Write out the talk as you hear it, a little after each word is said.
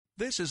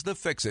This is the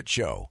Fix-It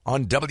Show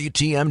on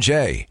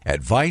WTMJ.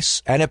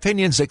 Advice and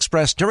opinions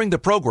expressed during the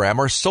program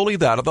are solely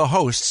that of the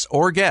hosts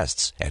or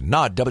guests and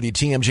not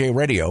WTMJ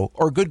Radio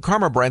or Good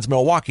Karma Brands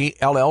Milwaukee,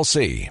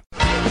 LLC.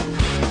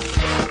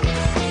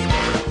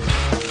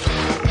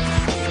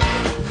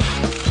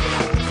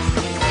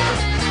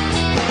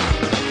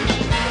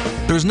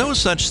 There's no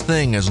such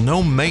thing as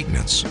no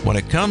maintenance when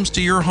it comes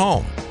to your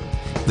home.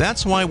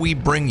 That's why we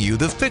bring you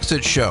the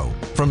Fix-It Show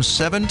from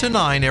 7 to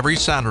 9 every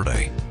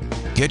Saturday.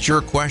 Get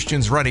your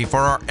questions ready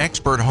for our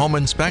expert home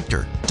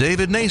inspector,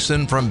 David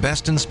Nason from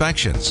Best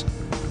Inspections.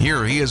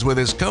 Here he is with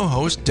his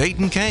co-host,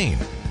 Dayton Kane.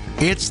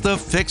 It's the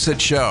Fix-It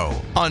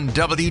Show on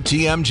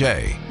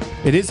WTMJ.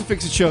 It is the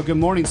Fix-It Show. Good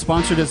morning.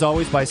 Sponsored as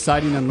always by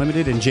Siding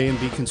Unlimited and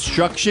J&B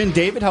Construction.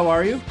 David, how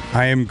are you?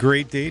 I am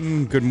great,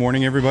 Dayton. Good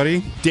morning,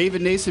 everybody.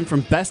 David Nason from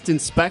Best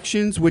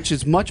Inspections, which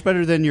is much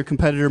better than your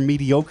competitor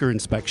Mediocre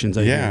Inspections.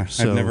 I hear.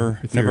 So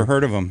I've never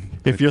heard of them.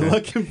 If you're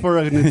looking for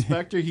an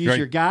inspector, he's right.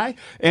 Your guy.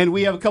 And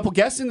we have a couple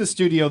guests in the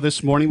studio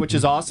this morning, which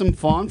is awesome.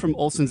 Fawn from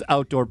Olson's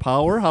Outdoor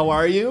Power. How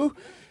are you?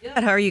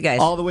 Good. How are you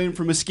guys? All the way in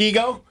from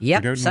Muskego?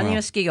 Yep, sunny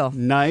Muskego.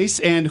 Nice.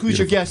 And who's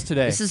your guest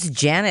today? This is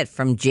Janet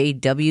from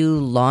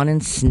JW Lawn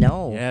and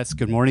Snow. Yes.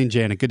 Good morning,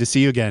 Janet. Good to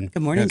see you again.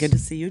 Good morning. Yes. Good to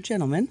see you,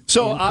 gentlemen.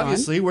 So,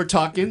 obviously, we're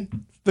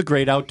talking the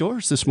great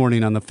outdoors this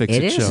morning on the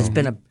Fix-It Show. It is. It's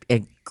been a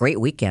great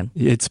weekend.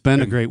 It's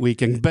been a great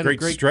weekend. Been great a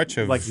great stretch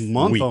of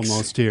month weeks.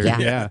 Almost here.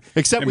 Yeah.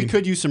 Except we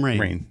could use some rain.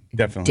 Rain,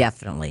 definitely.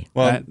 Definitely.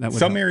 Well, that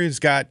some help. areas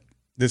got,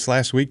 this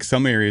last week,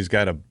 some areas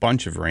got a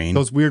bunch of rain.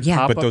 Those weird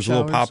pop-up But those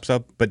little showers. pops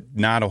up, but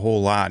not a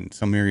whole lot. In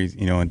some areas,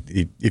 you know,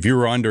 if you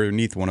were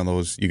underneath one of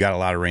those, you got a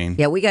lot of rain.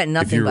 Yeah, we got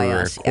nothing by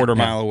us. If you were a quarter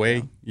mile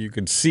away, you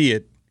could see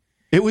it.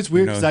 It was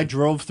weird because I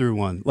drove through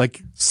one.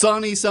 Like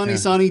sunny,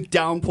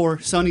 downpour,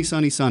 sunny.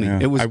 Yeah.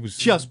 It was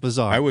just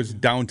bizarre. I was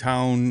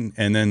downtown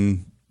and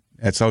then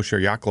at South Shore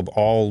Yacht Club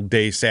all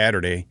day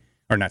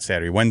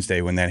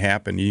Wednesday when that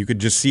happened. You could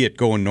just see it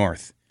going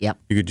north. Yep.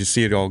 You could just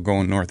see it all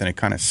going north, and it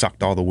kind of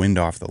sucked all the wind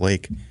off the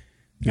lake.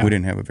 Yeah. We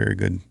didn't have a very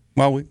good.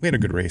 Well, we had a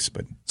good race,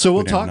 but so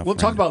we'll talk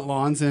about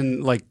lawns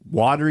and like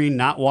watering,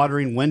 not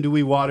watering. When do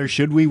we water?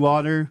 Should we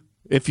water?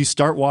 If you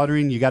start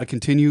watering, you got to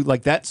continue,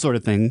 like that sort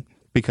of thing.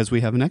 Because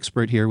we have an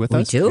expert here with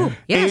us. We do,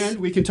 yes.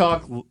 And we can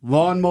talk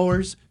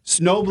lawnmowers,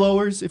 snow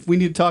blowers, if we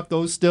need to talk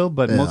those still.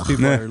 But most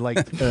people are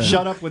like,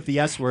 shut up with the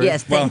S word.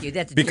 Yes, thank you.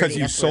 That's a because dirty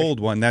you S word. sold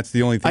one. That's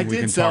the only thing we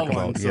can talk about.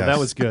 I did sell one, so yes. that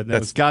was good.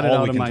 That got it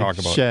out of my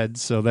shed,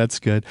 so that's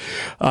good.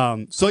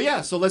 So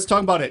let's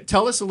talk about it.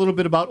 Tell us a little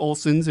bit about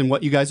Olson's and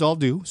what you guys all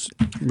do.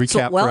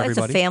 Recap for everybody. It's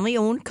a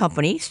family-owned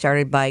company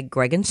started by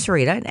Greg and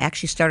Sarita, and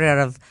actually started out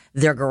of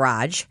their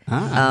garage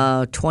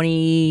about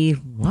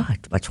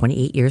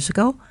 28 years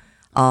ago.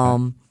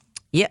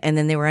 Yeah, and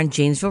then they were on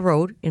Janesville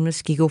Road in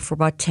Muskego for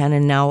about 10,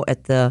 and now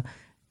at the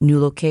new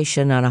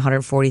location on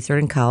 143rd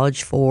and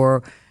College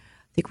for, I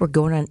think we're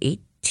going on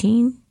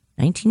 19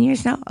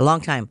 years now, a long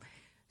time.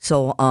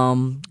 So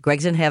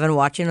Greg's in heaven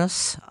watching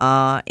us,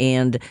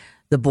 and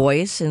the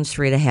boys and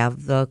Sarita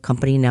have the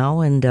company now,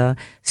 and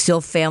still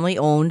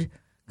family-owned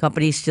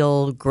company,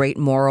 still great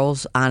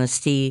morals,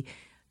 honesty,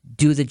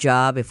 do the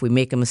job. If we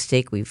make a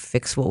mistake, we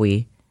fix what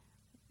we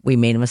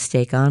made a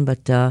mistake on,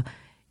 but...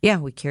 yeah,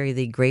 we carry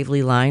the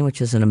Gravely line, which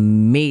is an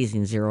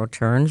amazing zero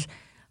turns.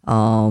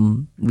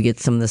 We get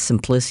some of the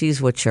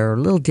Simplicities, which are a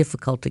little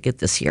difficult to get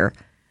this year.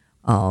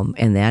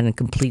 And that, a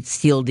complete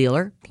steel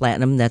dealer,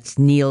 Platinum, that's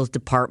Neil's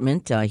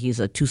department. He's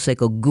a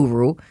two-cycle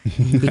guru.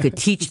 He could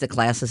teach the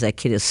classes. That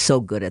kid is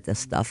so good at this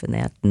stuff and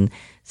that. And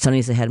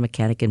Sonny's the head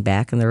mechanic in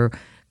back, and their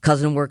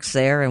cousin works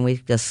there, and we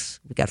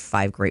got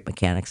 5 great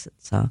mechanics.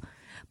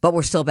 But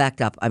we're still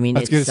backed up. I mean, I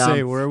was going to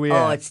say, where are we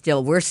at?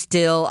 We're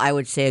still, I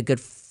would say, a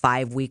good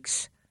 5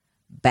 weeks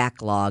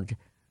backlogged.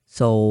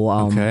 So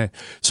okay.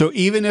 So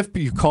even if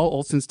you call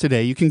Olson's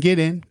today, you can get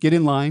in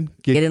line.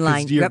 Get in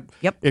line. Yep.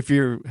 If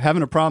you're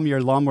having a problem,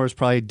 your lawnmower is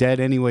probably dead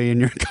anyway,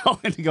 and you're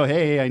calling to go,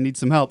 hey, I need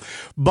some help.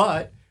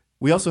 But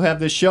we also have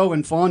this show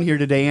and Fawn here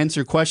today.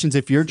 Answer questions.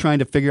 If you're trying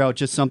to figure out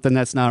just something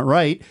that's not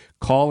right,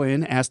 call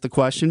in, ask the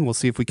question. We'll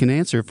see if we can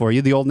answer it for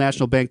you. The Old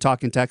National Bank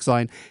talk and text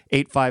line,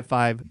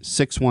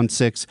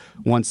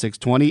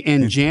 855-616-1620.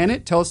 And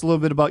Janet, tell us a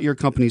little bit about your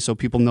company so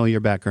people know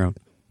your background.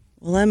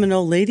 Well, I'm an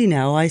old lady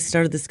now. I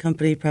started this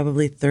company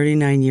probably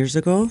 39 years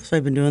ago. So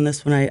I've been doing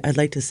this I'd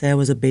like to say I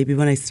was a baby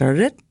when I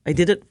started it. I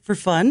did it for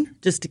fun,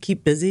 just to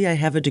keep busy. I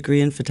have a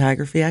degree in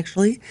photography,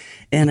 actually,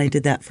 and I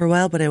did that for a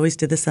while, but I always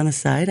did this on the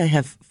side. I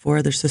have 4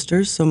 other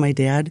sisters, so my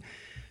dad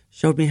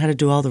showed me how to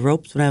do all the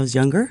ropes when I was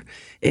younger,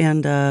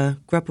 and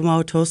grew up in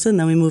Wauwatosa, and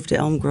then we moved to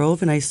Elm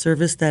Grove, and I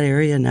serviced that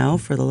area now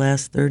for the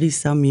last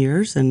 30-some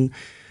years, and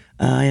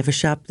I have a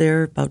shop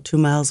there about 2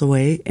 miles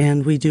away,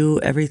 and we do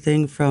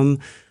everything from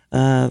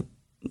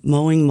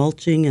mowing,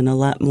 mulching, and a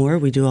lot more.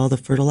 We do all the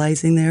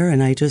fertilizing there,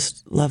 and I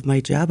just love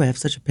my job. I have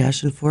such a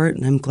passion for it,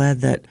 and I'm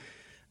glad that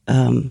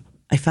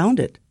I found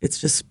it.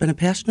 It's just been a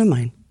passion of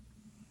mine.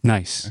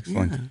 Nice.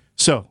 Excellent. Yeah.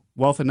 So,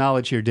 wealth of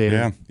knowledge here,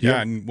 David. Yeah.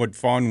 And what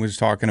Fawn was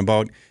talking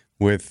about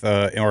with,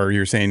 or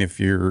you're saying if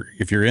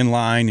you're in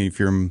line, if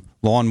your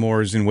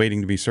lawnmower's in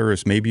waiting to be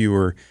serviced, maybe you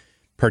were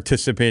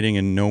participating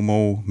in No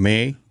Mow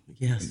May.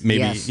 Yes. Maybe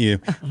Yes. you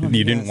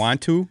didn't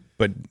want to,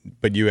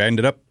 but you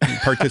ended up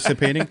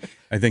participating.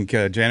 I think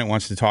Janet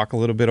wants to talk a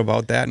little bit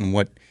about that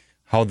and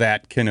how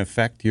that can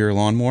affect your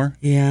lawnmower.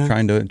 Yeah.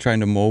 Trying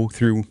to mow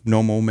through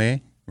No Mow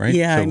May, right?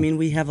 Yeah, So- I mean,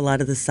 we have a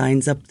lot of the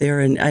signs up there,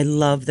 and I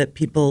love that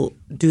people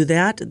do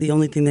that. The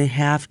only thing they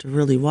have to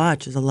really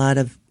watch is a lot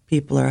of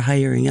people are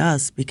hiring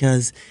us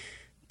because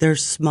they're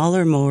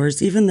smaller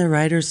mowers. Even the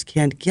riders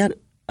can't get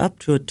up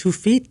to 2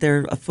 feet.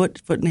 They're a foot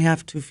and a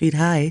half, 2 feet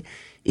high.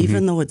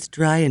 Even though it's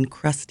dry and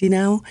crusty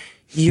now,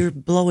 you're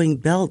blowing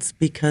belts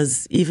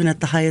because even at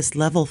the highest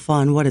level,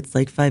 Fawn, it's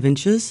like 5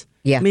 inches?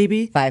 Yeah,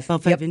 Maybe? five.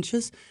 About 5 Yep.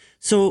 inches.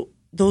 So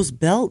those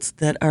belts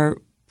that are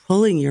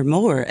pulling your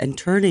mower and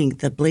turning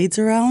the blades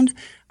around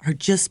are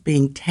just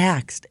being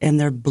taxed and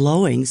they're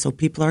blowing. So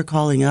people are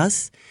calling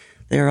us.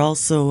 They're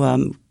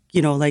also,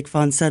 like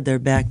Fawn said, they're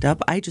backed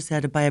up. I just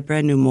had to buy a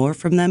brand new mower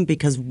from them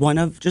because one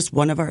of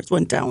ours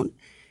went down.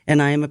 And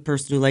I am a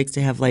person who likes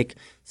to have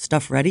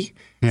stuff ready.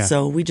 Yeah.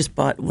 So we just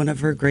bought one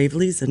of her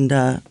Gravely's, and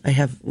I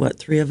have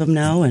 3 of them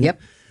now. And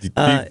Yep. Do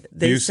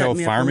you set sell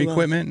me up farm really well.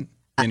 equipment?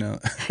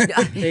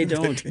 They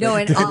don't. No,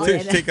 and all,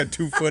 Take a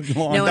 2-foot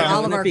lawn no, and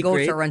all down. of our That'd be goats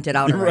great. are rented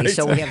out already,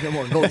 so we have no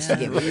more goats to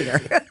give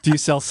either. Do you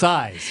sell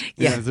size?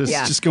 Yeah, Just,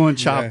 yeah. just go and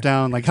chop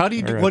down. How do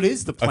you do? Or What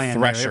is the plan?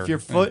 there? thresher.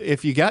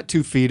 If you got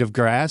 2 feet of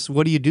grass,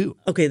 what do you do?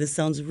 Okay, this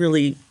sounds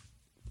really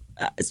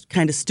it's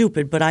kind of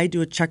stupid, but I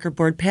do a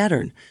checkerboard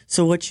pattern.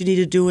 So what you need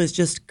to do is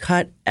just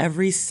cut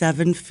every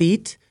 7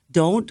 feet.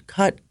 Don't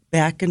cut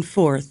back and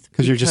forth.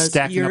 'Cause you're just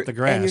stacking up you're- the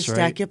grass, and you're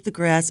right? stacking up the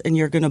grass, and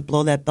you're going to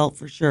blow that belt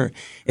for sure.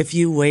 If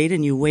you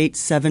wait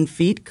 7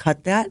 feet,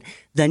 cut that,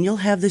 then you'll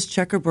have this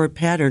checkerboard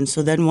pattern.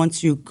 So then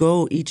once you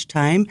go each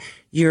time,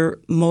 your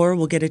mower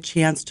will get a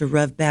chance to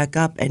rev back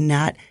up and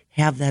not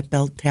have that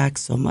belt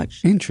tax so much.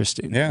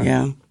 Interesting. Yeah.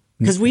 Yeah.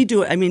 Because we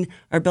do it. I mean,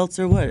 our belts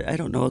are what? I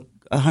don't know,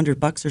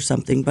 $100 or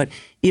something. But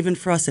even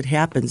for us, it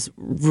happens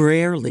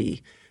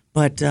rarely.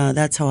 But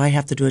that's how I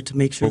have to do it to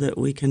make sure that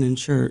we can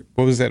ensure.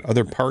 What was that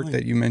other part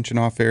that you mentioned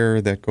off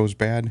air that goes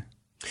bad?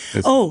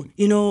 Oh,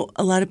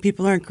 a lot of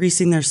people aren't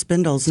greasing their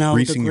spindles. Now,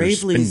 Greasing your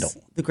spindle.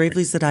 the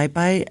Gravely's that I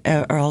buy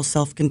are all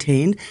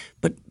self-contained,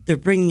 but they're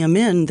bringing them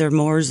in. They're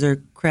mowers,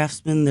 they're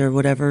Craftsman, they're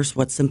whatever.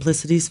 What,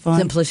 Simplicity's fun?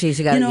 Simplicity's,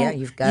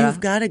 you've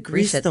got to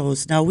grease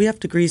those. Now, we have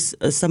to grease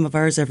some of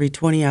ours every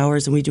 20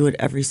 hours, and we do it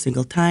every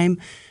single time.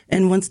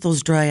 And once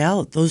those dry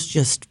out, those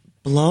just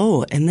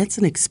blow, and that's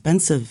an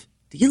expensive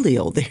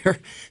dealio there.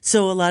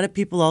 So a lot of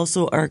people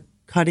also are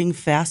cutting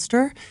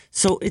faster,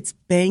 so it's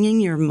banging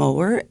your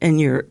mower, and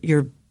your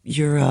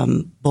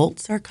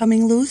bolts are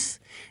coming loose,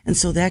 and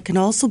so that can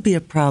also be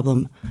a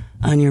problem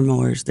on your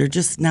mowers. They're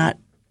just not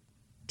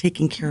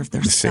taking care of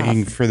their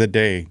Saying stuff. for the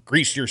day,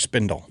 grease your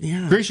spindle.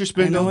 Yeah, Grease your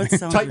spindle, I know it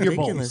sounds tighten your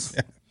ridiculous,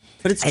 bolts.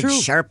 but it's And true.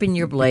 sharpen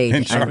your blade.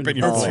 And sharpen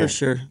your That's blade. for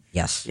sure.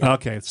 Yes.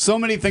 Okay, so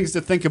many things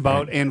to think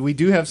about, and we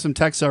do have some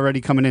texts already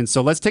coming in.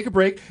 So let's take a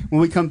break. When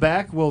we come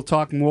back, we'll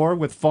talk more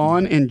with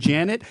Fawn and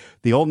Janet.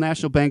 The Old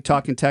National Bank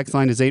talking text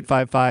line is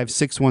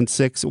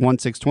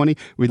 855-616-1620.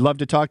 We'd love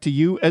to talk to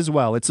you as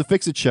well. It's the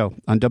Fix It Show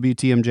on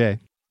WTMJ.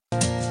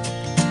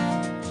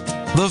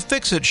 The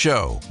Fix It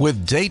Show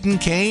with Dayton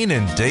Kane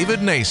and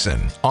David Nason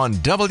on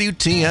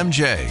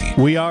WTMJ.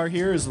 We are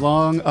here as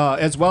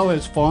well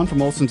as Fawn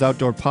from Olson's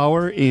Outdoor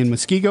Power in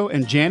Muskego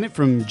and Janet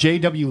from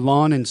JW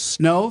Lawn and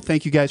Snow.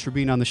 Thank you guys for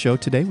being on the show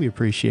today. We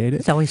appreciate it.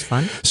 It's always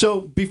fun.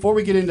 So before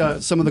we get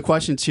into some of the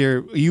questions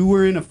here, you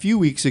were in a few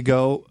weeks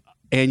ago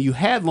and you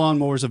had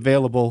lawnmowers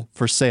available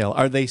for sale.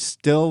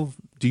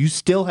 Do you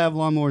still have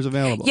lawnmowers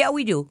available? Yeah,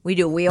 we do.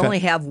 We only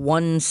have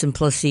one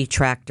Simplicity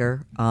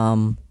tractor.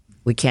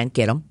 We can't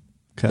get them.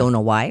 Okay. Don't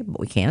know why, but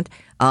we can't.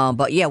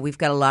 But yeah, we've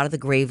got a lot of the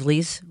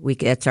Gravely's.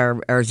 That's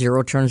our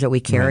zero turns that we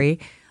carry.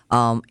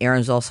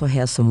 Aaron's also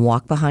has some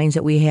walk behinds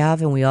that we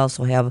have, and we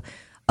also have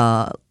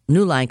a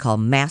new line called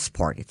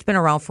Massport. It's been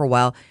around for a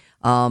while.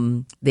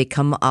 They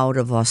come out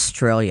of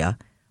Australia.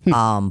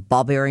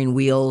 Ball bearing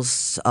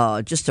wheels,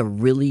 just a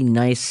really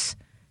nice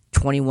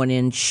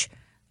 21-inch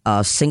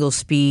single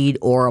speed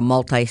or a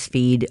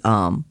multi-speed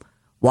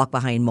walk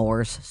behind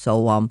mowers.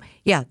 So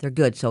yeah, they're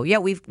good. So yeah,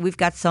 we've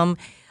got some.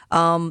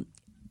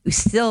 We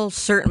still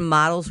certain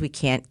models we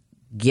can't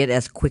get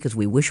as quick as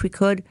we wish we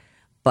could,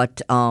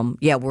 but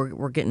yeah,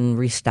 we're getting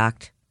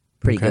restocked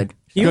pretty good.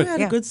 You Good. had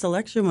Yeah. a good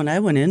selection when I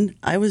went in.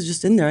 I was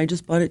just in there. I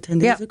just bought it 10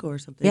 days Yeah. ago or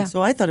something. Yeah.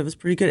 So I thought it was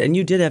pretty good. And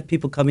you did have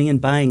people coming in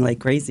buying like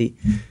crazy.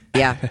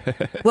 Yeah.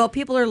 Well,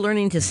 people are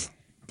learning to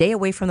stay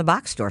away from the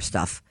box store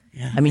stuff.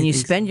 Yeah, I mean, I you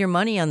think spend your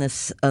money on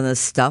this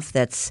stuff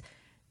that's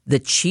the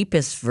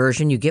cheapest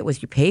version. You get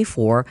what you pay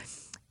for,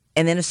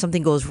 and then if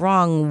something goes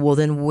wrong, well,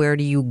 then where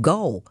do you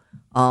go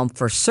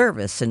for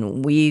service?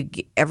 And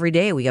every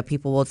day we got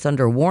people. Well, it's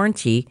under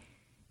warranty,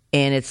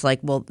 and it's like,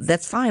 well,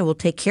 that's fine. We'll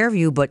take care of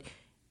you, but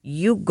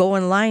you go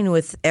in line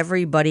with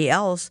everybody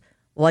else.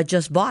 Well, I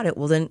just bought it.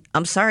 Well, then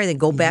I'm sorry. Then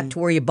go back to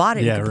where you bought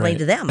it Yeah, and complain right.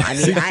 to them. I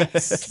mean, I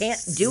can't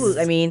do.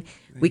 I mean,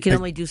 we can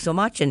only do so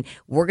much, and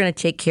we're going to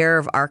take care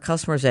of our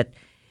customers that,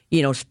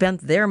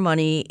 spent their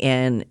money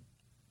and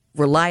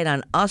relied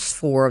on us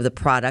for the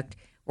product,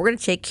 we're going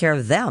to take care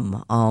of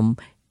them.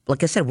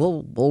 Like I said,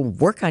 we'll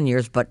work on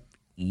yours, but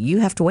you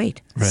have to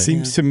wait.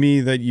 Seems to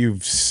me that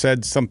you've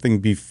said something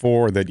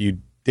before that you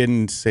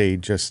didn't say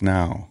just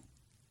now.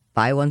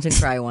 Buy ones and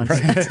try ones.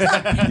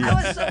 I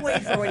was so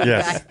waiting for what you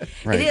got.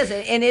 Right.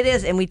 It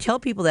is. And we tell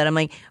people that. I'm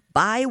like,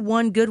 buy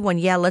one good one.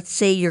 Yeah, let's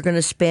say you're going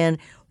to spend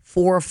 $4,000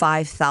 or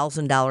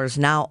 $5,000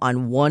 now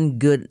on one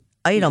good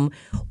item,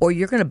 or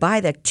you're going to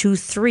buy that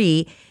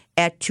 2-3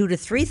 at $2,000 to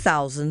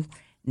 $3,000.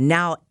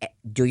 Now,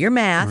 do your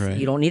math. Right.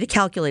 You don't need a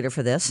calculator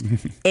for this.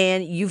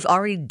 And you've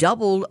already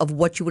doubled of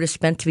what you would have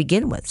spent to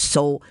begin with.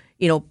 So,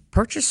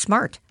 purchase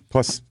smart.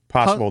 Plus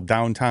possible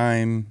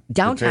downtime,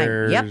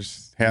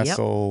 repairs,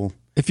 hassle.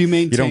 If you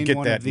maintain You don't get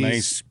one that of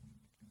these,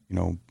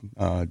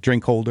 nice,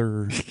 drink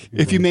holder.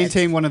 if you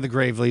maintain one of the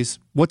Gravely's,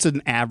 what's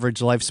an average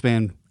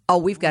lifespan? Oh,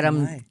 we've got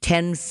them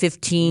 10,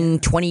 15,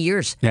 20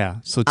 years. Yeah,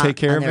 so take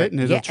care of it,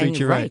 and it'll treat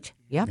you right.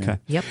 Yep. Okay.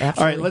 Yep,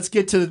 absolutely. All right, let's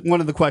get to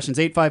one of the questions.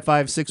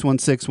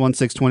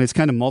 855-616-1620. It's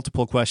kind of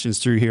multiple questions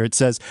through here. It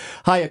says,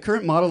 hi, a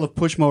current model of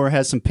push mower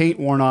has some paint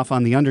worn off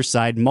on the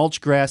underside.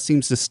 Mulch grass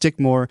seems to stick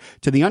more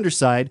to the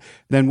underside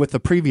than with the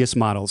previous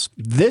models.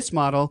 This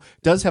model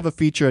does have a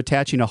feature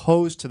attaching a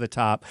hose to the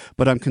top,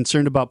 but I'm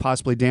concerned about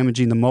possibly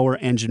damaging the mower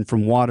engine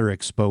from water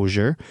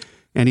exposure.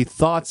 Any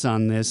thoughts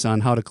on this, on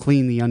how to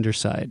clean the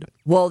underside?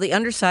 Well, the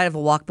underside of a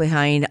walk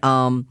behind,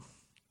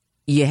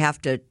 you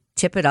have to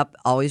tip it up.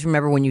 Always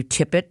remember, when you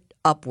tip it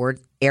upward,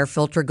 air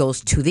filter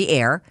goes to the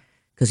air,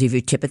 because if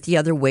you tip it the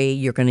other way,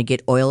 you're going to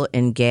get oil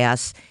and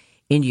gas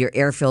into your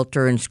air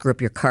filter and screw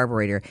up your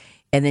carburetor.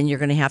 And then you're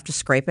going to have to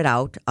scrape it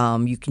out.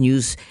 You can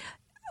use,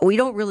 we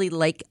don't really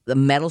like the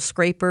metal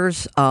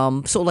scrapers,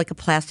 so like a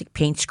plastic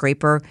paint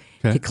scraper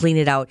to clean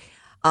it out.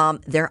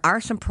 There are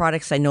some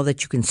products I know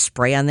that you can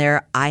spray on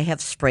there. I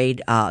have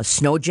sprayed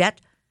Snow Jet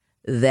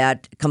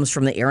that comes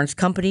from the Aaron's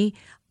company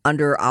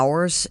under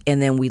ours,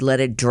 and then we let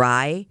it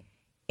dry,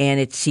 and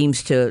it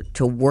seems to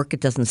work.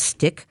 It doesn't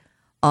stick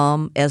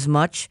as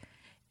much.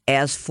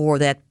 As for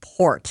that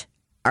port,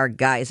 our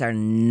guys are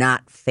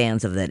not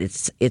fans of that.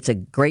 It's a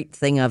great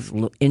thing of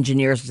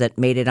engineers that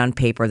made it on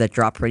paper that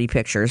draw pretty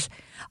pictures.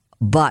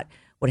 But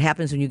what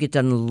happens when you get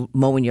done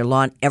mowing your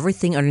lawn,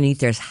 everything underneath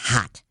there is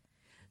hot.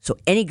 So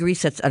any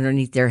grease that's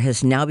underneath there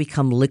has now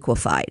become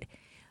liquefied.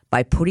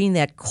 By putting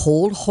that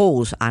cold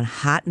hose on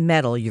hot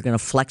metal, you're going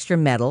to flex your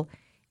metal,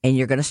 and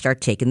you're going to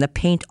start taking the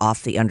paint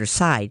off the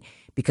underside,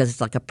 because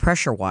it's like a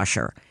pressure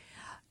washer.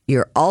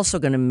 You're also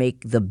going to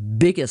make the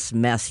biggest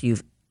mess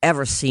you've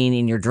ever seen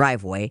in your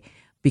driveway,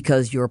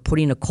 because you're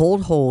putting a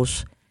cold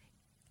hose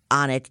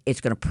on it.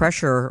 It's going to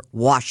pressure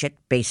wash it,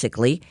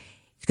 basically.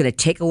 It's going to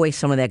take away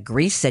some of that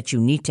grease that you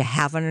need to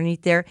have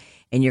underneath there,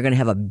 and you're going to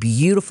have a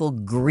beautiful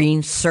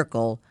green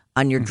circle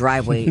on your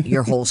driveway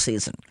your whole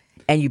season.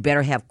 And you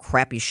better have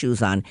crappy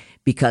shoes on,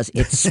 because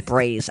it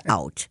sprays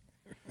out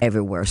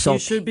everywhere. So you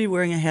should be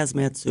wearing a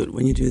hazmat suit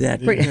when you do that,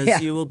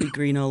 because you will be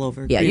green all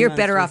over. Yeah, Green you're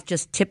monster. better off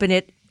just tipping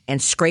it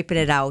and scraping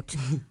it out.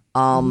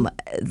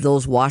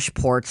 Those wash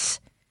ports,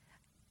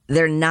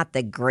 they're not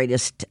the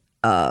greatest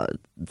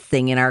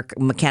thing, and our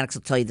mechanics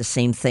will tell you the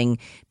same thing,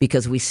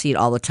 because we see it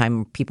all the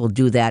time. People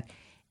do that,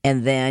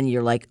 and then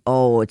you're like,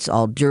 oh, it's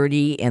all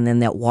dirty, and then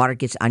that water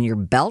gets on your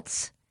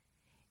belts,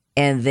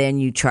 and then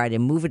you try to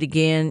move it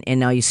again, and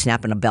now you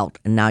snap in a belt,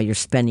 and now you're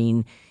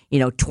spending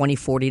 $20,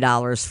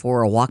 $40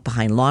 for a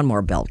walk-behind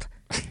lawnmower belt.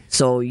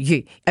 So,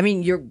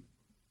 you're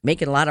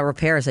making a lot of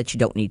repairs that you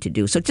don't need to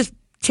do. So just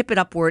tip it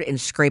upward and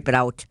scrape it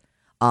out.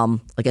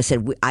 Like I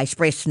said, I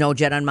spray Snow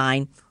Jet on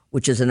mine,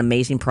 which is an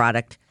amazing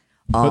product.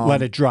 But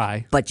let it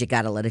dry. But you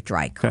got to let it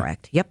dry,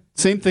 correct. Yep.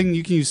 Same thing,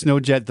 you can use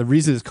Snow Jet. The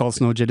reason it's called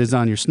Snow Jet is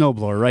on your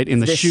snowblower, right? In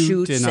the chute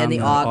chutes and on the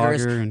the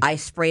augers. auger. I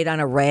spray it on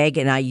a rag,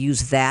 and I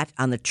use that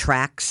on the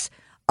tracks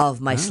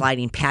of my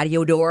sliding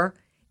patio door.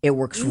 It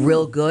works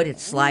real good. It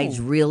slides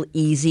real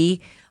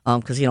easy,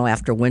 because,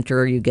 after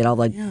winter, you get all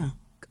the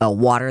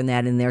water and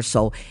that in there.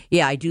 So,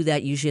 yeah, I do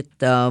that usually.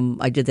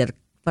 I did that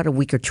about a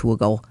week or two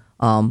ago.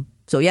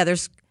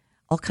 There's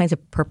all kinds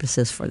of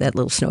purposes for that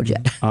little Snow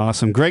Jet.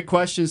 Awesome. Great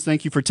questions.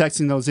 Thank you for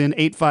texting those in.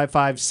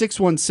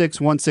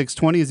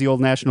 855-616-1620 is the Old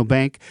National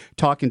Bank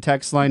talk and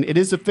text line. It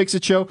is a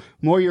Fix-It Show.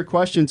 More of your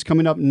questions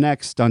coming up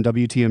next on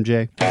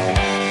WTMJ.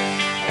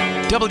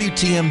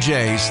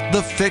 WTMJ's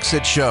The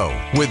Fix-It Show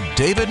with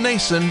David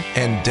Nason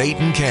and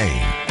Dayton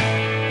Kane.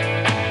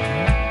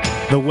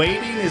 The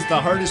waiting is the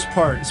hardest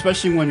part,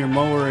 especially when your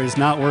mower is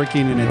not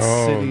working and it's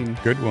sitting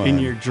in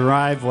your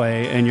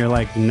driveway, and you're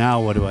like,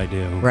 now what do I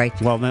do? Right.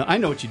 Well, then I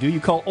know what you do. You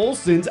call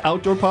Olson's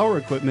Outdoor Power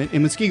Equipment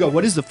in Muskego.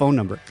 What is the phone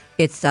number?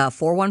 It's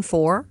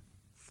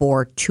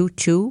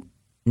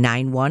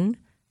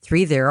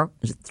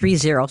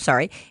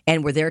 414-422-9130,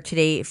 and we're there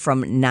today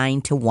from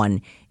 9 to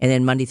 1, and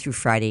then Monday through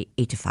Friday,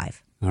 8 to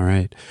 5. All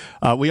right.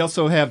 We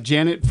also have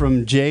Janet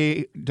from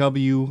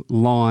JW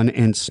Lawn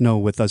and Snow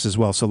with us as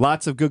well. So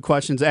lots of good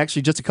questions.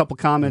 Actually, just a couple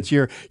comments.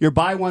 Your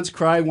buy once,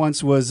 cry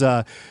once was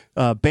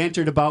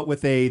bantered about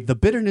with the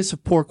bitterness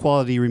of poor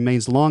quality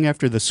remains long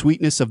after the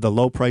sweetness of the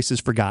low price is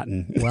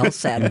forgotten. Well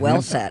said.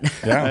 Well said.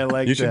 Yeah, I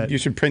like that. You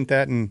should print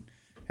that and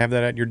have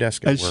that at your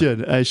desk at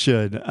work. I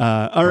should.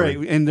 All right.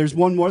 And there's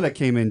one more that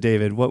came in,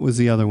 David. What was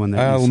the other one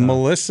that you saw?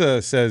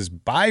 Melissa says,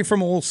 buy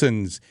from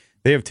Olson's.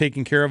 They have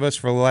taken care of us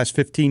for the last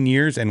 15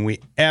 years, and we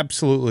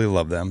absolutely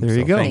love them. There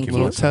you go. Thank A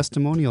little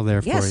testimonial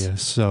there for you.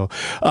 So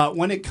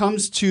when it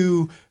comes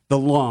to the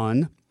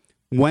lawn,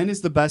 when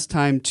is the best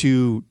time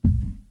to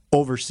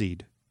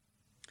overseed?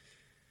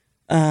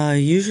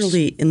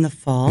 Usually in the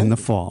fall. In the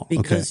fall,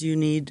 because you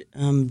need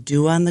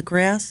dew on the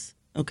grass.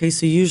 Okay,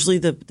 so usually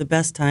the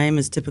best time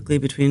is typically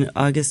between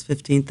August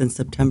 15th and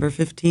September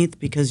 15th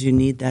because you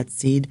need that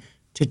seed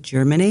to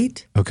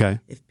germinate. Okay.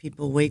 If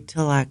people wait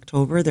till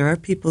October, there are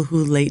people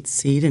who late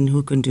seed and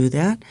who can do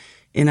that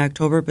in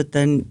October, but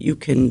then you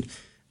can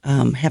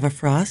have a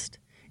frost,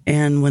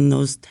 and when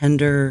those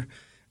tender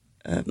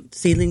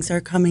seedlings are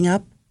coming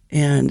up,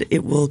 and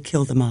it will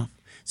kill them off.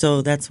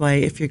 So that's why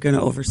if you're going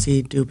to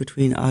overseed, do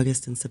between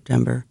August and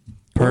September.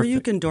 Or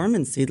you can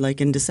dormant seed like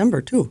in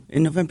December too,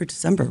 in November,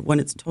 December. When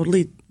it's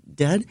totally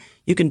dead,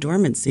 you can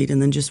dormant seed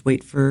and then just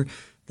wait for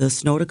the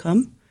snow to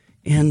come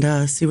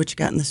and see what you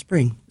got in the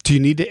spring. Do you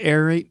need to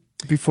aerate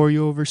before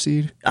you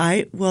overseed?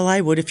 I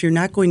would. If you're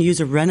not going to use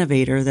a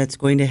renovator that's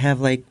going to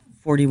have like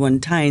 41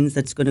 tines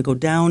that's going to go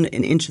down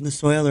an inch in the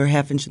soil or a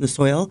half inch in the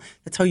soil,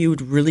 that's how you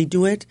would really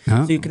do it.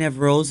 Oh. So you can have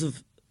rows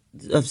of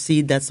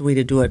seed. That's the way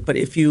to do it. But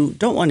if you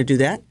don't want to do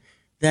that,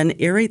 then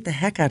aerate the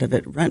heck out of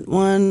it. Rent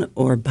one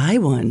or buy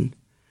one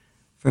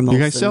from Olson's.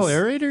 You guys sell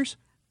aerators?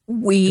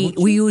 We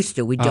used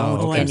to. We don't.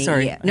 Oh, I'm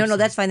sorry. Yeah. No,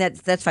 that's fine.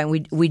 That's fine.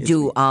 We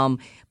do.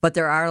 But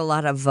there are a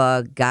lot of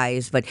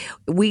guys. But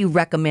we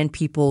recommend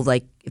people,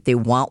 like, if they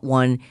want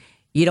one,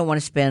 you don't want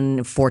to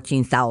spend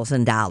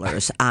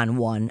 $14,000 on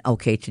one.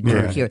 Okay, to do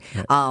it here.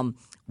 Right.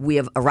 We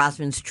have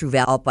Rosman's True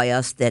Value out by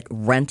us that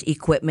rent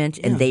equipment,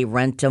 and they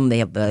rent them. They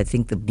have, I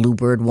think, the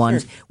Bluebird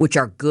ones, which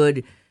are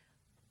good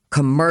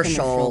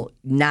commercial,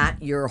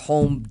 not your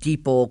Home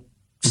Depot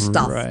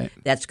stuff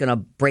that's going to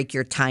break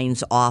your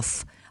tines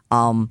off.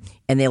 And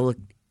they will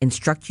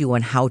instruct you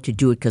on how to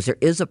do it because there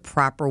is a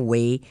proper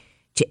way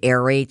to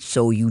aerate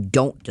so you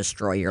don't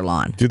destroy your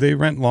lawn. Do they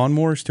rent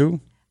lawnmowers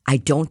too? I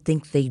don't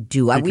think they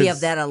do. We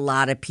have that a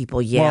lot of people,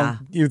 Well,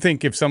 you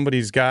think if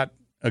somebody's got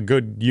a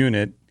good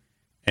unit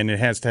and it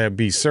has to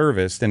be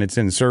serviced and it's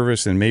in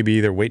service and maybe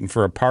they're waiting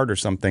for a part or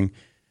something,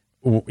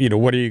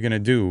 what are you going to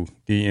do?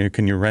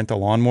 Can you rent a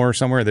lawnmower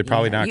somewhere? They're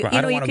probably not going,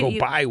 I don't want to go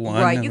buy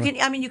one. Right.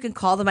 You can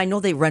call them. I know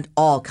they rent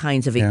all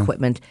kinds of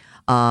equipment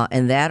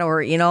and that,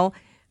 or,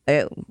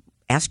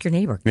 ask your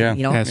neighbor. Yeah,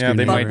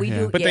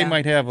 they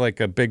might have like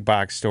a big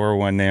box store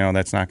one.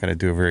 That's not going to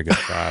do a very good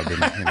job.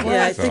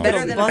 I think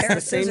better than the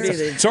same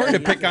day. Sorry to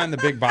pick on the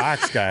big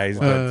box guys,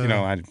 but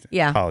I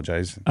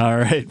apologize. All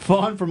right,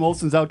 Fawn from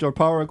Olson's Outdoor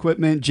Power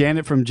Equipment,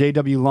 Janet from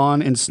JW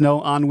Lawn and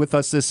Snow on with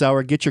us this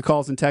hour. Get your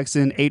calls and texts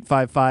in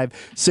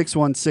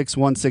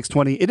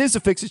 855-616-1620. It is a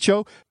Fix It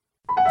Show.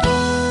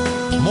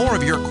 More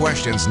of your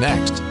questions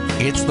next.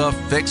 It's the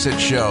Fix It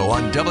Show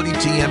on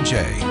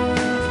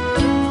WTMJ.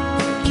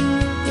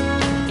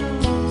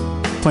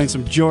 Playing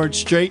some George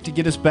Strait to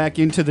get us back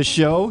into the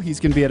show. He's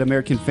going to be at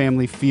American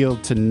Family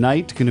Field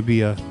tonight. Going to be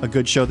a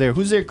good show there.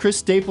 Who's there? Chris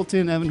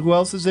Stapleton. Evan, who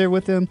else is there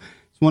with him?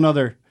 There's one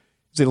other.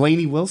 Is it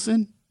Lainey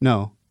Wilson?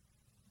 No.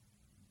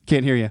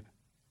 Can't hear you.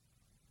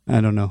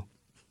 I don't know.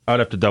 I'd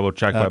have to double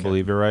check, but I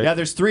believe you're right. Yeah,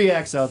 there's 3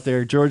 acts out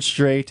there. George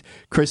Strait,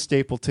 Chris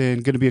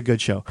Stapleton. Going to be a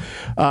good show.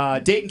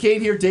 Dayton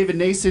Kane here, David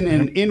Nason,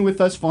 and in with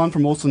us, Fawn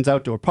from Olson's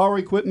Outdoor Power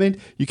Equipment.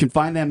 You can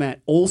find them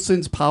at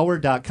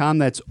olsonspower.com.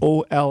 That's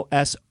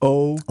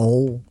OLSONO.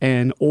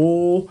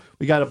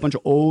 We got a bunch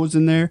of O's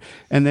in there.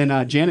 And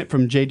then Janet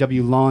from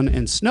JW Lawn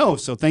and Snow.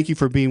 So thank you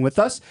for being with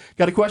us.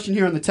 Got a question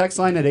here on the text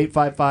line at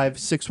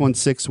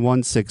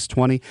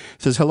 855-616-1620.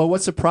 Says, hello,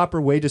 what's the proper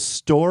way to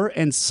store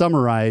and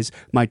summarize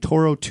my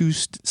Toro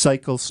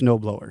 2-cycle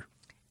snowblower?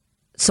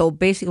 So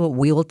basically what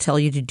we will tell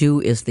you to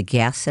do is the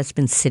gas that's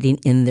been sitting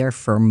in there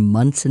for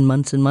months and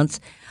months and months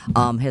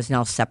has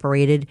now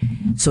separated.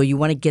 So you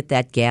want to get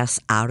that gas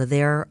out of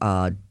there,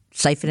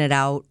 siphon it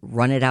out,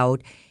 run it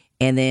out,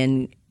 and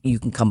then you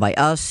can come by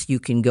us. You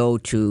can go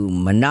to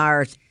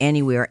Menards,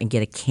 anywhere, and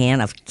get a can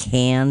of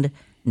canned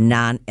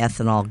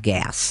non-ethanol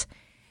gas.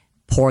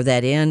 Pour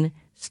that in,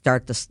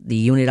 start the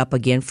unit up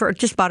again for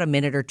just about a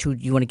minute or two.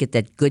 You want to get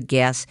that good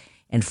gas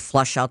and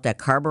flush out that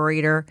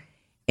carburetor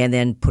and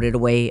then put it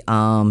away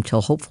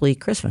till hopefully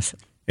Christmas.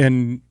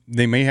 And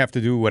they may have to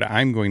do what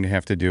I'm going to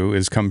have to do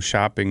is come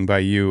shopping by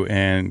you,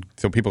 and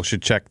so people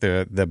should check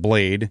the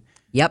blade.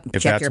 Yep,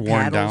 if check that's your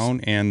worn paddles.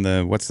 down, and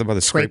the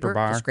scraper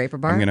bar. The scraper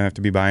bar. I'm going to have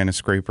to be buying a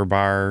scraper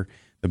bar,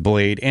 the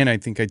blade, and I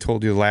think I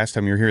told you the last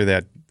time you were here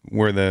that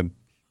where the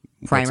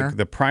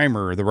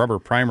primer, the rubber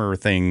primer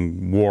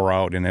thing wore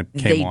out and it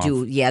came off. They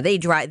do, yeah. They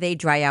dry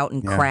out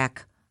and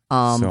crack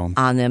on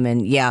them,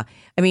 and I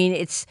I mean,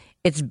 it's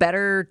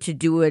better to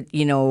do it,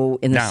 in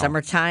the Now.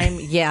 summertime.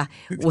 Yeah,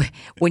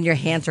 when your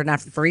hands are not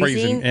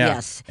freezing. Yeah.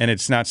 Yes. And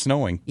it's not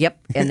snowing. Yep.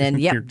 And then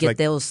You're get like-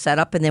 those set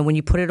up, and then when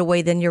you put it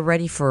away, then you're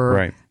ready for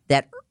Right.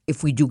 that.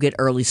 If we do get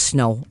early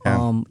snow,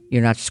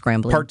 you're not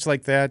scrambling. Parts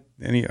like that,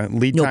 any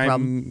lead No time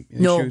problem.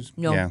 issues?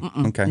 No. Yeah.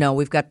 Okay. No,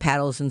 we've got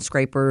paddles and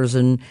scrapers,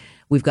 and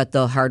we've got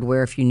the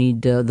hardware if you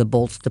need the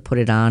bolts to put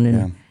it on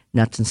and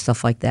nuts and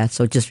stuff like that.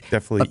 So just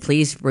Definitely. But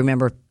please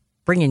remember,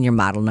 bring in your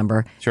model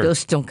number. Sure.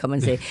 Those don't come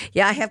and say,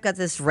 "Yeah, I have got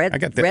this red. I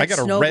got a red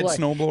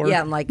snowblower. Yeah,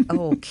 I'm like,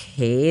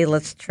 okay,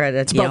 let's try to.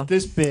 It's about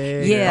this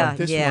big. Yeah, about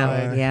this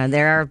yeah, wide. yeah.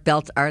 There are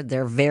belts.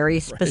 They're very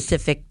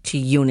specific to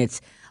units,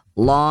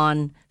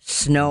 lawn,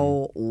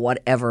 snow,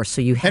 whatever.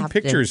 So you have And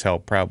pictures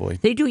help probably.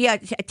 They do, yeah.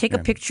 Take a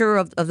picture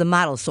of the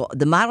model. So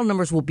the model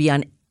numbers will be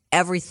on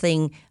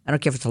everything. I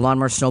don't care if it's a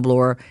lawnmower,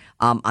 snowblower.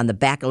 On the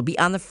back, it'll be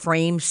on the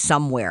frame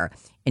somewhere.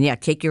 And yeah,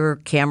 take your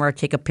camera,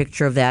 take a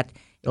picture of that.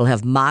 It'll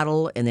have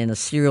model and then a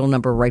serial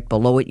number right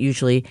below it.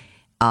 Usually,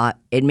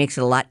 it makes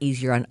it a lot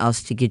easier on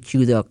us to get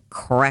you the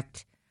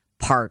correct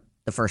part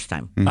the first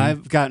time. Mm-hmm.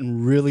 I've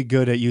gotten really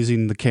good at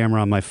using the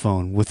camera on my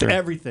phone with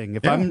everything.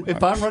 If I'm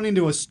running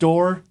to a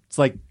store, it's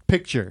like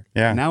picture.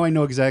 Yeah. Now I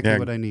know exactly Yeah.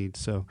 what I need.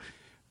 So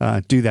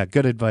do that.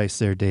 Good advice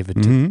there, David,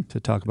 Mm-hmm. to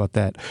talk about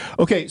that.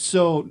 Okay,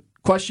 so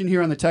question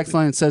here on the text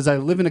line. It says, I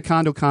live in a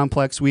condo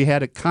complex. We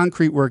had a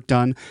concrete work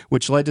done,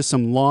 which led to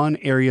some lawn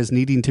areas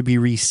needing to be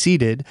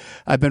reseeded.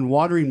 I've been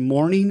watering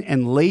morning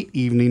and late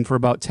evening for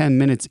about 10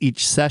 minutes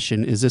each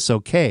session. Is this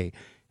okay?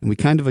 And we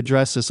kind of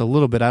addressed this a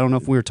little bit. I don't know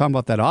if we were talking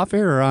about that off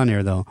air or on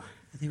air, though.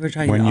 I think we're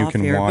talking When you off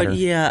can air, water. but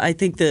yeah, I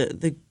think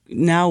the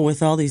now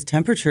with all these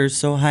temperatures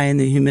so high and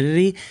the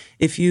humidity,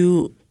 if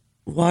you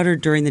water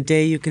during the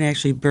day, you can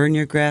actually burn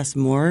your grass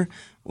more,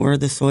 or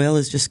the soil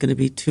is just going to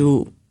be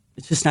too.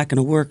 It's just not going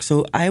to work.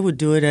 So I would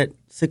do it at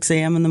 6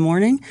 a.m. in the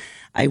morning.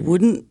 I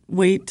wouldn't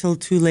wait till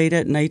too late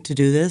at night to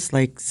do this,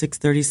 like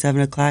 6:30,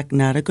 7 o'clock.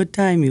 Not a good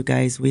time, you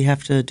guys. We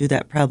have to do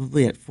that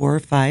probably at 4 or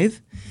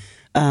 5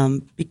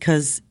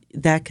 because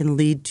that can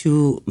lead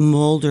to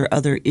mold or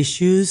other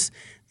issues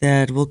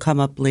that will come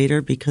up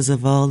later because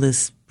of all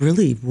this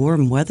really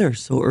warm weather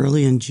so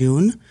early in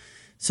June.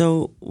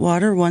 So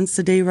water once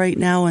a day right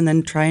now and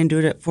then try and do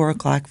it at 4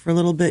 o'clock for a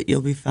little bit.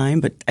 You'll be fine.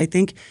 But I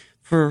think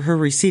for her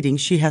reseeding,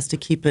 she has to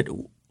keep it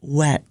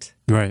wet.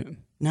 Right.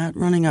 Not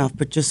running off,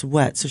 but just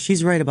wet. So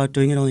she's right about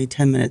doing it only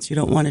 10 minutes. You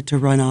don't want it to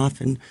run off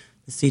and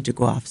the seed to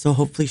go off. So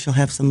hopefully she'll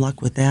have some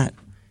luck with that.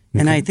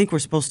 And I think we're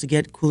supposed to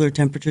get cooler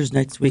temperatures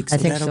next week, so I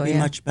think that'll so, be yeah.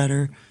 much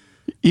better.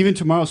 Even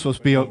tomorrow's supposed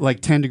to be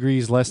like 10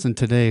 degrees less than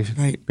today.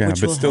 Right. Yeah,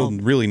 which but will still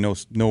help. really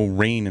no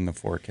rain in the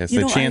forecast. You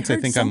The know, chance I I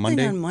heard think on something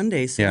Monday. on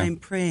Monday, so Yeah. I'm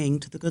praying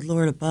to the good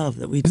Lord above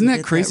that we Isn't do that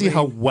get crazy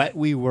how rain. wet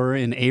we were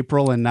in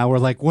April and now we're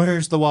like,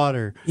 where's the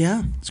water?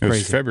 Yeah. It's It was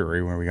crazy.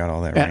 February when we got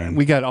all that rain.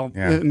 We got all,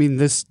 Yeah. I mean,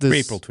 this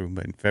April too,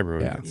 but in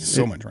February Yeah. we got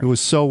so It- much rain. It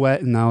was so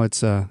wet, and now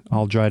it's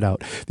all dried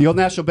out. The Old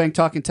National Bank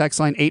talking text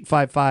line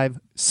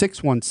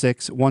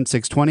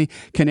 855-616-1620.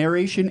 Can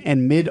aeration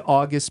and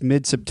mid-August,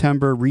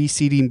 mid-September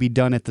reseeding be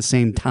done at the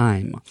same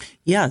time?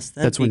 Yes,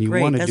 That's when be you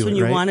great. wanna That's do when it,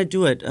 you right? want to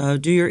do it.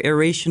 Do your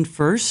aeration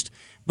first,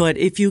 but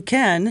if you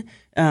can,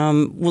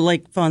 well,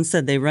 like Fawn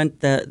said, they rent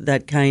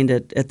that kind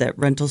at that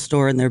rental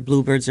store, and their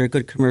Bluebirds are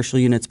good commercial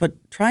units. But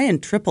try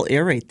and triple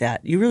aerate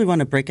that. You really want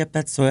to break up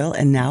that soil.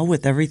 And now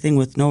with everything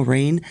with no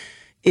rain,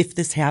 if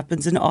this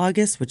happens in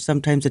August, which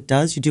sometimes it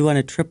does, you do want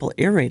to triple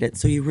aerate it,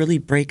 so you really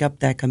break up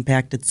that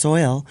compacted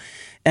soil.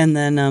 And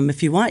then,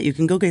 if you want, you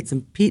can go get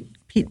some peat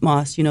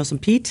moss, some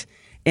peat.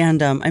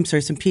 And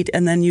some peat,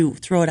 and then you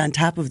throw it on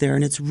top of there,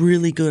 and it's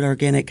really good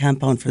organic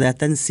compound for that.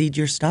 Then seed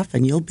your stuff,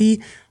 and you'll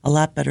be a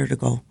lot better to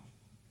go.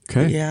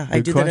 Okay. Yeah, I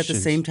Good do that at the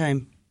questions. same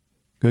time.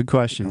 Good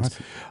questions.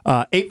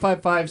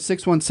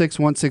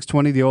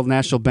 855-616-1620, the Old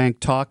National Bank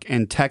talk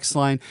and text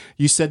line.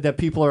 You said that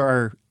people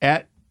are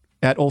at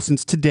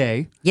Olson's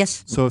today.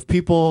 Yes. So if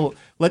people,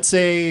 let's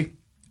say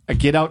I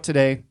get out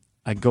today,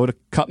 I go to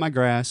cut my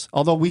grass,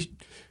 although we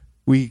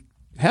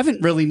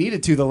haven't really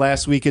needed to the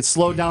last week. It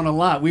slowed down a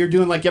lot. We were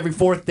doing like every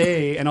fourth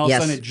day, and all of a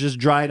Yes. sudden it just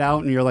dried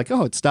out, and you're like,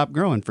 oh, it stopped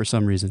growing for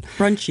some reason.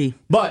 Crunchy.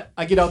 But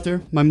I get out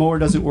there, my mower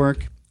doesn't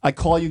work. I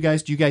call you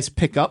guys. Do you guys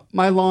pick up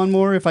my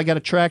lawnmower if I got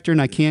a tractor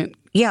and I can't?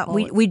 Yeah,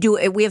 we do.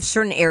 We have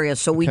certain areas,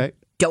 so we Okay.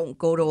 don't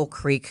go to Oak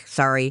Creek.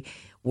 Sorry,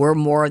 we're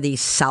more the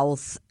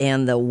south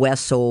and the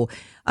west. So,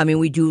 I mean,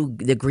 we do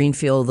the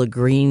Greenfield, the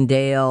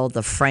Greendale,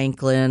 the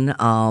Franklin,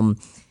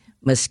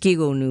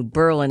 Muskego, New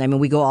Berlin. I mean,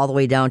 we go all the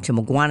way down to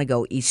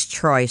Mugwanago, East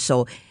Troy.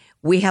 So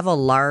we have a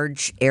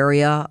large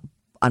area.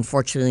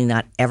 Unfortunately,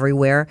 not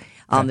everywhere.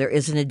 There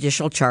is an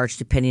additional charge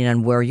depending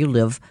on where you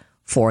live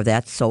for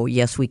that. So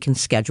yes, we can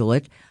schedule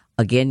it.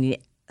 Again,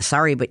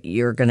 sorry, but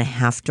you're going to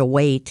have to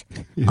wait.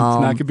 It's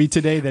not going to be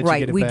today that you Right.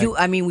 get it We back. do.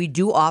 I mean, we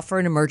do offer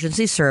an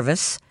emergency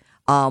service,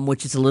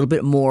 which is a little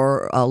bit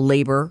more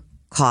labor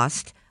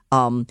cost.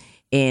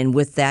 And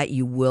with that,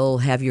 you will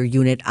have your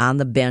unit on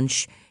the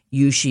bench,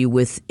 usually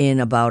within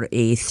about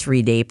a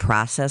 3-day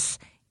process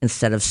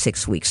instead of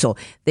 6 weeks. So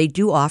they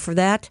do offer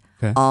that.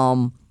 Okay.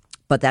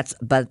 but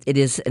it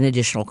is an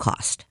additional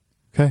cost.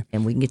 Okay.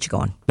 And we can get you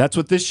going. That's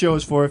what this show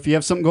is for. If you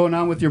have something going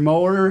on with your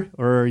mower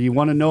or you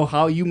want to know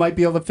how you might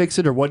be able to fix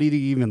it or what do you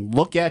even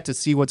look at to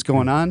see what's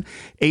going on,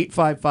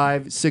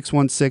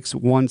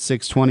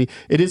 855-616-1620.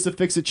 It is the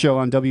Fix It Show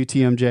on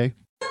WTMJ.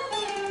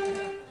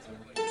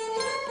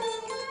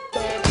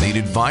 Need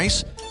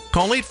advice?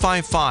 Call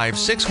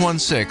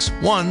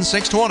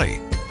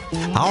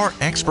 855-616-1620. Our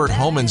expert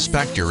home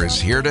inspector is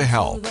here to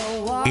help.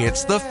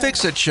 It's the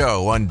Fix It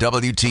Show on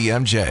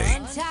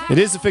WTMJ. It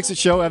is the Fix It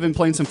Show. Evan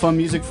playing some fun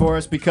music for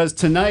us because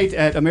tonight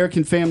at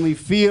American Family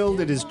Field,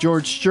 it is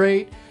George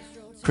Strait,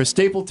 Chris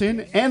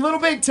Stapleton, and Little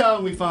Big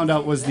Town, we found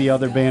out was the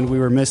other band we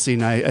were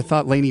missing. I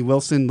thought Lainey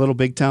Wilson, Little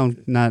Big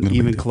Town, not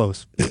even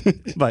close.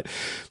 But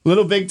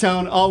Little Big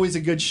Town, always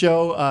a good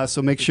show,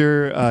 so make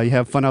sure you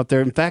have fun out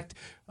there. In fact,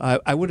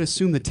 I would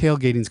assume the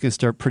tailgating is going to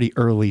start pretty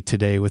early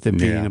today with it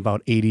being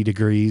about 80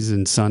 degrees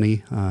and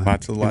sunny.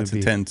 Lots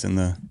of tents in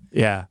the...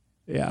 Yeah.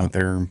 Out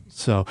there.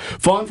 So,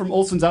 Fawn from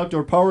Olson's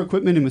Outdoor Power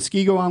Equipment in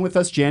Muskego on with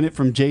us. Janet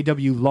from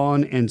JW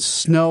Lawn and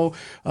Snow.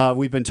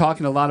 We've been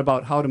talking a lot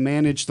about how to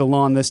manage the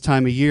lawn this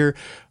time of year.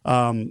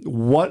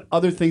 What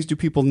other things do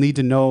people need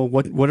to know?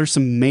 What are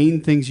some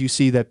main things you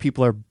see that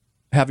people are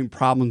having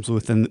problems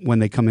with when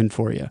they come in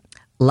for you?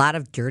 A lot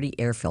of dirty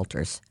air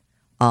filters.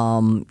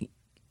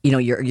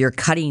 You're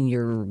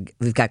cutting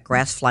we've got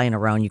grass flying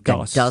around, you've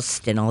got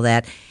dust and all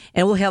that.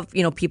 And we'll have,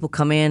 people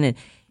come in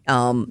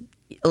and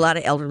a lot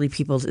of elderly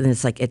people, and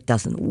it's like, it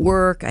doesn't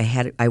work.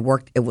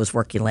 It was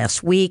working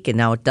last week and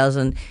now it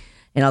doesn't.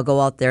 And I'll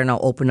go out there and I'll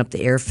open up the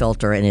air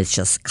filter and it's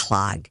just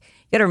clogged.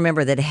 You got to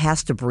remember that it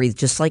has to breathe,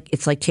 just like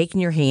it's like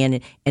taking your hand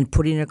and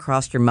putting it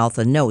across your mouth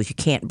and nose. You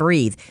can't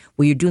breathe.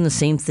 Well, you're doing the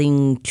same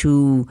thing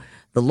to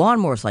the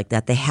lawnmowers like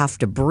that. They have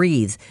to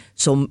breathe.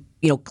 So,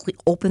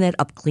 open that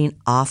up, clean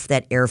off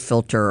that air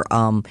filter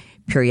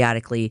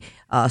periodically.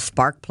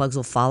 Spark plugs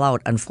will fall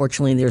out.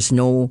 Unfortunately, there's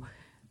no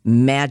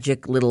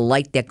magic little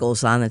light that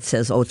goes on that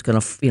says, it's going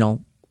to,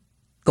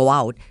 go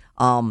out.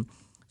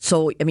 Those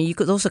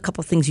are a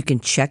couple of things you can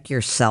check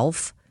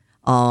yourself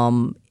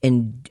and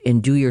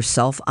do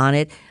yourself on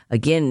it.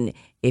 Again,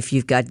 if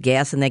you've got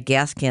gas in that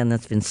gas can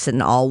that's been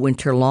sitting all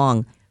winter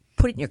long,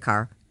 put it in your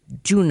car.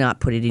 Do not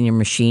put it in your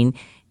machine.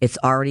 It's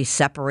already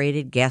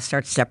separated. Gas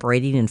starts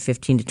separating in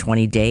 15 to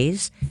 20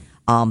 days.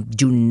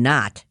 Do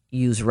not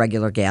use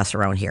regular gas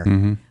around here.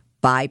 Mm-hmm.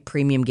 Buy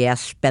premium gas.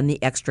 Spend the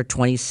extra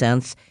 20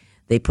 cents.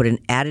 They put an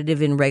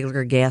additive in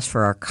regular gas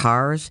for our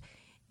cars,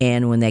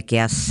 and when that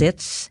gas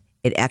sits,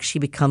 it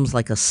actually becomes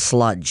like a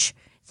sludge.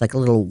 It's like a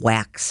little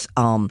wax,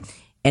 and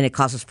it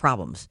causes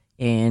problems.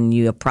 And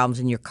you have problems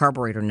in your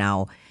carburetor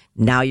now.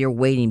 Now you're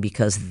waiting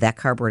because that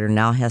carburetor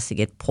now has to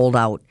get pulled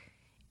out,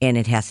 and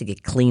it has to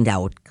get cleaned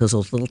out because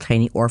those little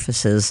tiny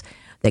orifices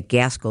that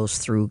gas goes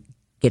through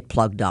get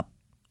plugged up.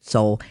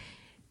 So,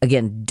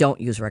 again,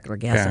 don't use regular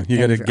gas. Yeah, you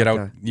got to get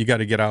out. You got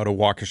to get out of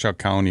Waukesha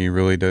County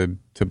really to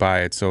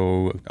buy it.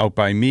 So out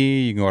by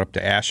me, you can go up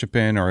to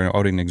Ashippun or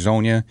out in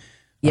Ixonia.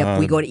 Yep,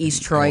 we go to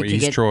East Troy to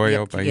get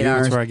ours.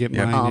 That's where I get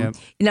mine.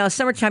 Now,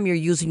 summertime, you're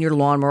using your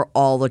lawnmower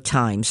all the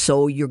time,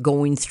 so you're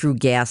going through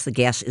gas. The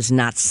gas is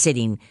not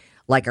sitting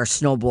like our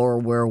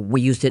snowblower where we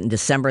used it in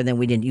December and then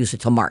we didn't use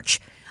it till March.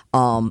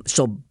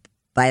 So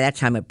by that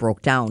time, it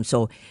broke down.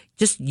 So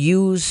just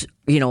use,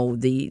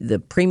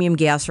 the premium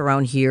gas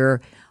around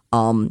here.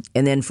 And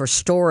then for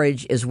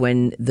storage is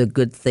when the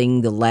good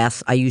thing,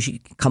 I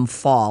usually come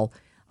fall,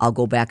 I'll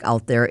go back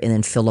out there and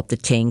then fill up the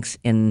tanks.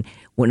 And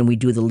when we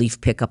do the leaf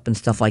pickup and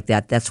stuff like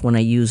that, that's when I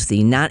use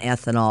the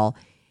non-ethanol.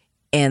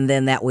 And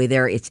then that way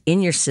there, it's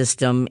in your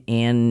system.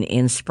 And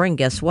in spring,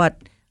 guess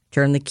what?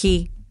 Turn the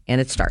key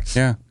and it starts.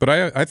 Yeah, but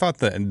I thought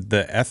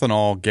the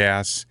ethanol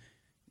gas,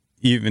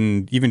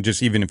 even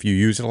if you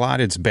use it a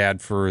lot, it's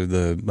bad for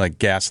the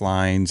gas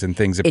lines and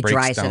things. It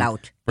dries it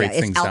out.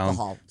 Breaks things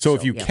alcohol. down. So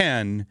if you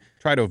can,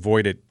 try to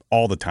avoid it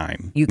all the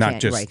time,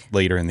 not just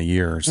later in the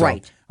year. So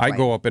I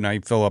go up and I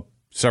fill up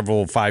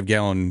several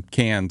 5-gallon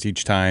cans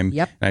each time.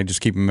 Yep. And I just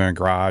keep them in my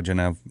garage,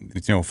 and I've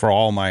for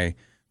all my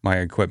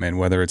equipment,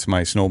 whether it's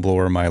my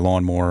snowblower, my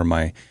lawnmower,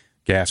 my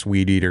gas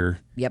weed eater.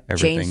 Yep.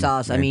 Everything.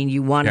 Chainsaws. I mean,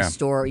 you want to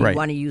store. You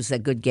want to use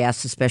that good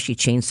gas, especially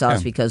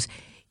chainsaws, because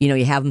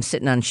you have them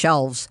sitting on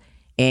shelves,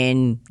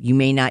 and you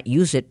may not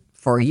use it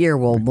for a year.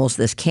 Well, most of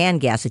this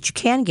canned gas that you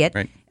can get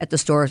at the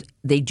stores,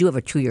 they do have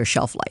a 2-year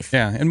shelf life.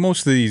 Yeah, and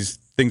most of these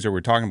things that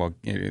we're talking about,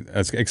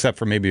 except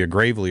for maybe a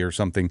Gravely or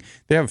something,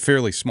 they have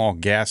fairly small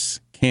gas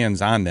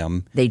cans on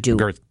them. They do.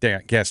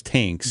 Gas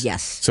tanks.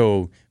 Yes.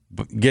 So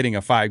getting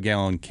a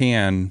 5-gallon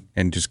can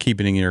and just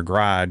keeping it in your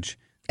garage.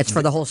 It's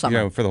for the whole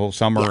summer. For the whole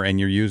summer, and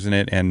you're using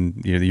it, and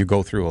you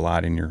go through a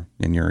lot in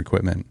your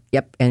equipment.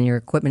 Yep, and your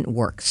equipment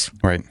works.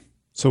 Right.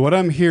 So what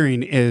I'm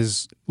hearing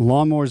is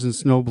lawnmowers and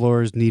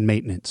snowblowers need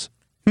maintenance.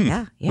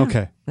 Yeah.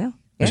 Okay. Well,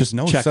 There's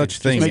no such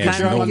thing as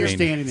no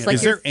maintenance. Like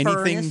is there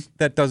anything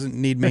that doesn't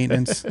need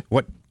maintenance?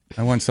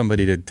 I want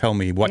somebody to tell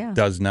me what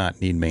does not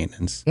need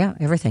maintenance. Yeah,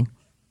 everything.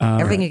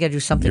 Everything you got to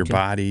do something your to.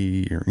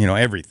 body,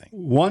 everything.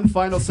 One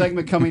final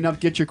segment coming up.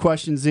 Get your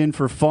questions in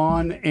for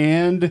Fawn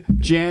and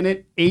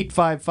Janet,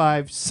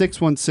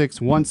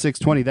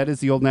 855-616-1620. That is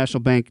the Old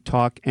National Bank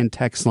talk and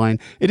text line.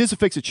 It is a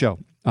Fix-It show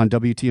on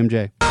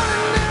WTMJ.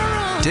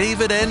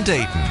 David and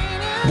Dayton.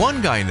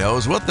 One guy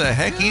knows what the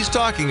heck he's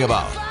talking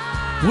about.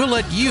 We'll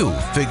let you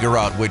figure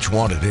out which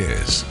one it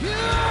is.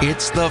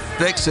 It's the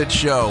Fix-It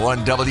show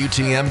on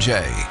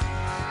WTMJ.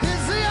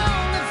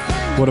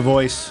 What a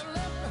voice.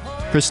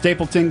 Chris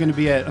Stapleton going to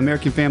be at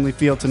American Family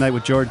Field tonight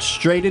with George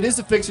Strait. It is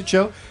a Fix-It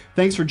show.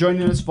 Thanks for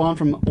joining us, Vaughn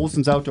from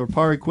Olson's Outdoor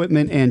Power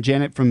Equipment and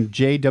Janet from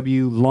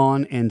JW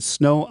Lawn and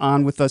Snow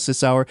on with us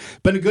this hour.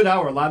 Been a good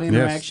hour, a lot of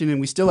interaction, and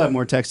we still have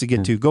more text to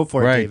get to. Go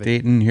for it, David. Right,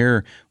 Dayton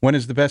here. When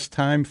is the best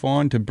time,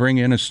 Fawn, to bring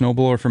in a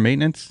snowblower for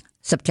maintenance?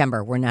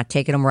 September. We're not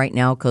taking them right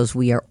now because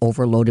we are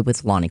overloaded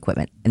with lawn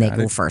equipment, and they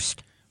go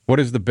first. What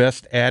is the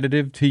best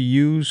additive to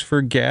use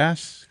for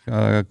gas?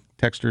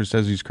 Texter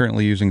says he's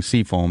currently using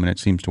Seafoam, and it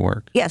seems to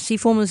work. Yeah,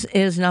 Seafoam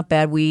is not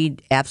bad. We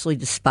absolutely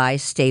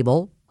despise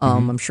Stable.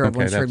 I'm sure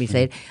everyone's heard me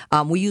say it.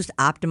 We used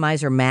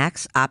Optimizer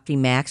Max,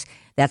 OptiMax.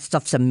 That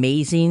stuff's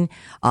amazing.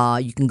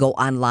 You can go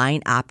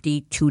online,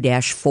 Opti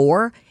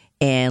 2-4,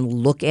 and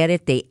look at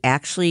it. They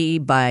actually,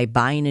 by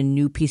buying a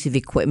new piece of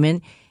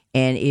equipment,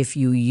 and if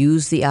you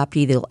use the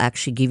Opti, they'll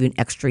actually give you an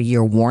extra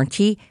year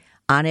warranty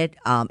on it.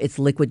 It's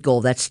liquid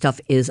gold. That stuff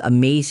is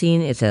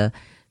amazing. It's a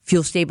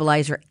fuel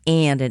stabilizer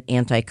and an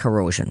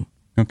anti-corrosion.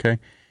 Okay.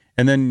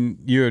 And then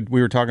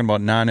we were talking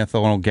about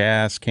non-ethanol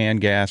gas,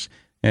 canned gas.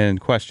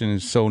 And question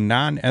is, so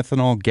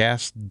non-ethanol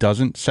gas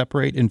doesn't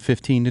separate in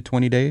 15 to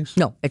 20 days?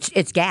 No, it's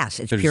gas.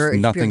 It's There's pure.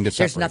 nothing to separate.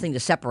 There's nothing to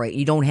separate.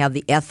 You don't have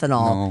the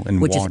ethanol,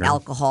 and which water. is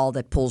alcohol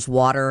that pulls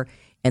water,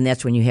 and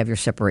that's when you have your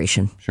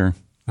separation. Sure.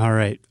 All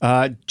right.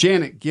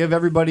 Janet, give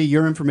everybody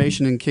your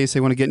information in case they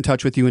want to get in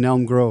touch with you in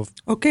Elm Grove.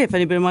 Okay, if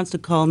anybody wants to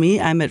call me,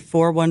 I'm at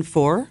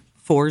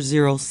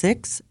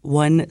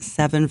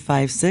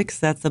 414-406-1756.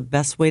 That's the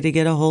best way to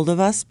get a hold of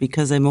us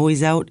because I'm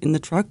always out in the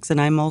trucks, and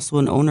I'm also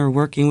an owner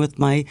working with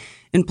my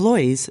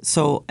employees.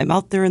 So I'm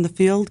out there in the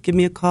field. Give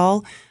me a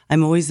call.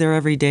 I'm always there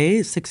every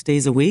day, 6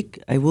 days a week.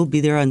 I will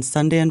be there on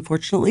Sunday,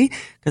 unfortunately,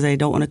 because I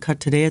don't want to cut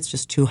today. It's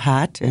just too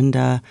hot, and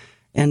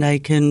I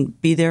can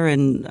be there,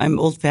 and I'm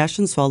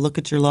old-fashioned, so I'll look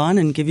at your lawn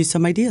and give you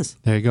some ideas.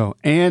 There you go.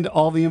 And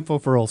all the info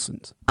for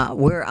Olson's.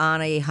 We're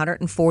on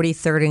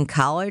 143rd in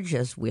College,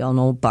 as we all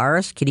know,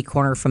 bars, kitty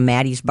corner from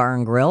Maddie's Bar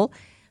and Grill.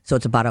 So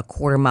it's about a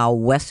quarter mile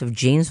west of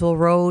Janesville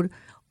Road,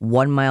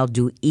 1 mile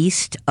due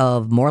east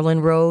of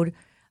Moreland Road.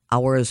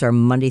 Hours are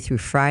Monday through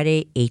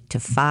Friday, 8 to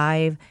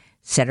 5,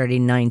 Saturday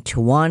 9 to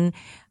 1.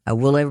 I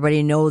will let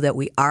everybody know that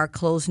we are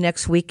closed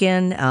next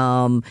weekend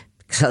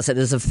because it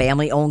is a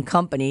family-owned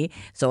company,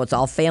 so it's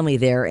all family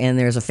there, and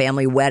there's a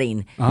family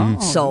wedding. Oh,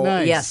 so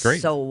nice. yes,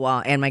 Great. so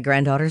and my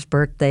granddaughter's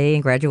birthday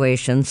and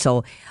graduation,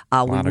 so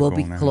we will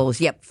be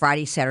closed. Yep,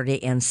 Friday,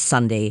 Saturday, and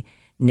Sunday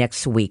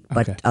next week.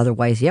 But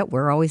otherwise,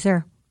 we're always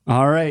there.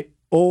 All right.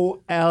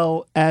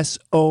 OLSON,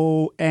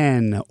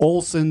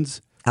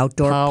 Olson's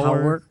Outdoor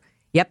Power.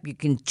 Yep, you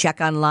can check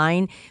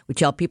online. We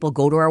tell people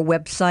go to our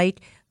website,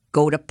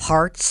 go to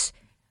parts,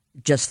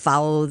 just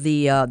follow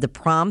the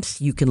prompts.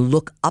 You can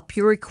look up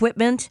your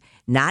equipment,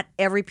 not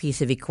every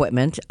piece of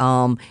equipment,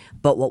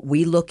 but what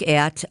we look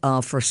at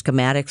for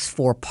schematics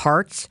for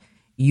parts,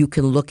 you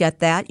can look at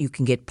that. You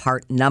can get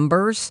part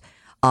numbers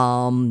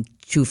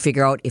to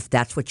figure out if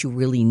that's what you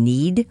really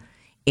need.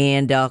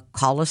 And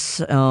call us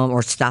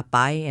or stop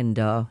by and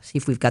see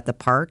if we've got the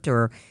part,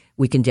 or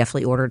we can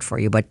definitely order it for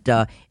you. But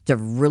it's a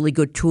really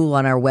good tool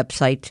on our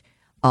website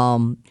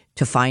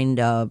to find,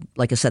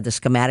 like I said, the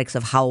schematics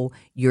of how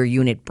your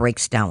unit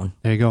breaks down.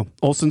 There you go.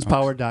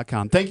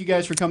 OlsonsPower.com. Thank you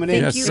guys for coming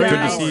in. Thank you good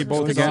guys. to see you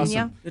both Good again.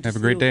 seeing ya. Have a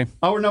great day.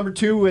 Hour number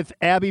 2 with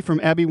Abby from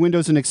Abby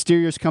Windows and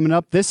Exteriors coming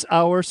up. This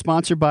hour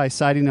sponsored by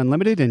Siding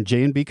Unlimited and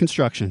J&B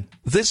Construction.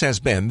 This has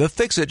been the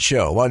Fix-It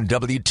Show on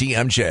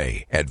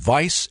WTMJ.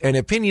 Advice and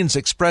opinions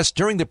expressed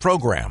during the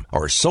program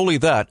are solely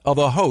that of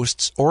the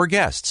hosts or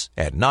guests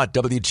and not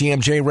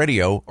WTMJ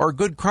Radio or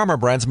Good Karma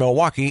Brands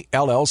Milwaukee,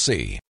 LLC.